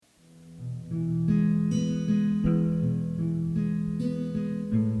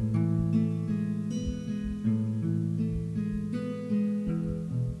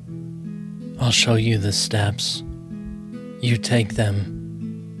I'll show you the steps. You take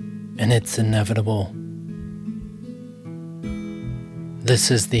them, and it's inevitable.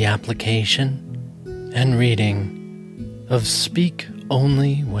 This is the application and reading of Speak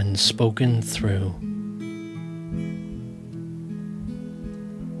Only When Spoken Through.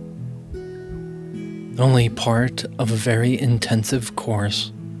 Only part of a very intensive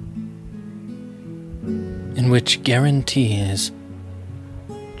course in which guarantees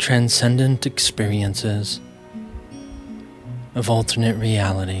transcendent experiences of alternate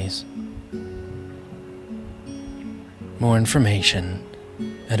realities. More information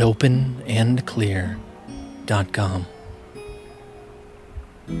at openandclear.com.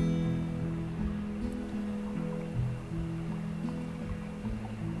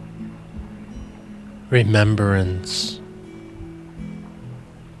 Remembrance.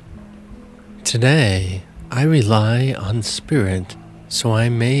 Today, I rely on Spirit so I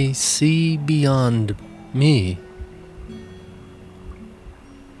may see beyond me.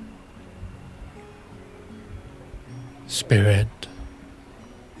 Spirit,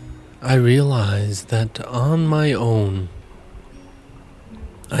 I realize that on my own,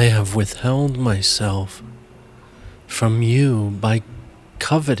 I have withheld myself from you by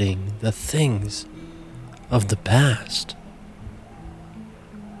coveting the things of the past.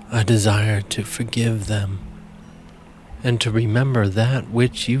 I desire to forgive them and to remember that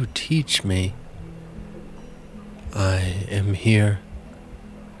which you teach me. I am here,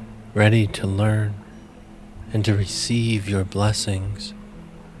 ready to learn and to receive your blessings.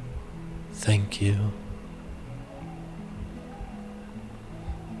 Thank you.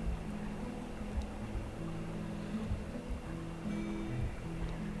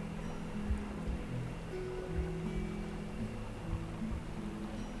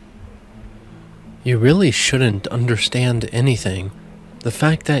 You really shouldn't understand anything. The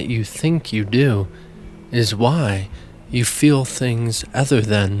fact that you think you do is why you feel things other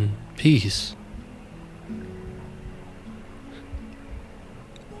than peace.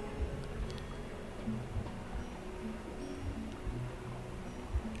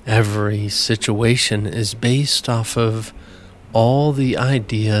 Every situation is based off of all the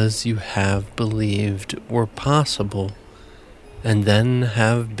ideas you have believed were possible, and then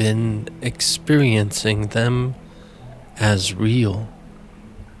have been experiencing them as real.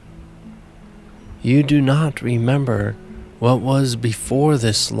 You do not remember what was before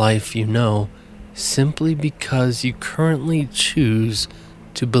this life you know, simply because you currently choose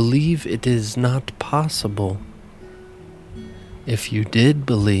to believe it is not possible. If you did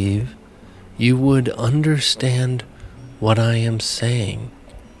believe, you would understand what I am saying,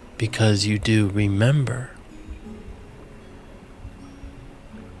 because you do remember.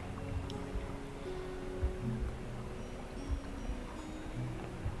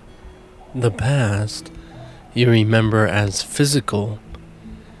 The past you remember as physical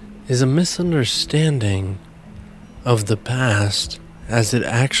is a misunderstanding of the past as it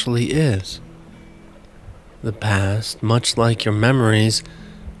actually is. The past, much like your memories,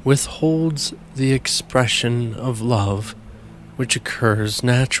 withholds the expression of love which occurs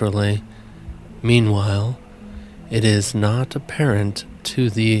naturally. Meanwhile, it is not apparent to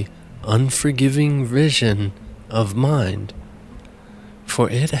the unforgiving vision of mind, for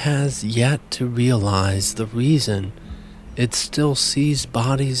it has yet to realize the reason it still sees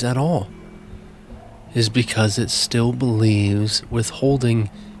bodies at all is because it still believes withholding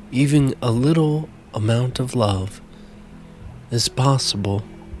even a little amount of love is possible.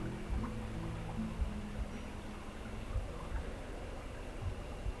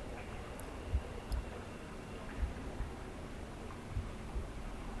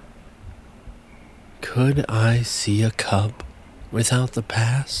 Could I see a cup without the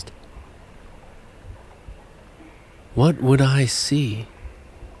past? What would I see?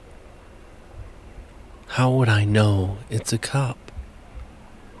 How would I know it's a cup?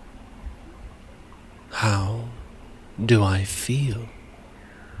 How do I feel?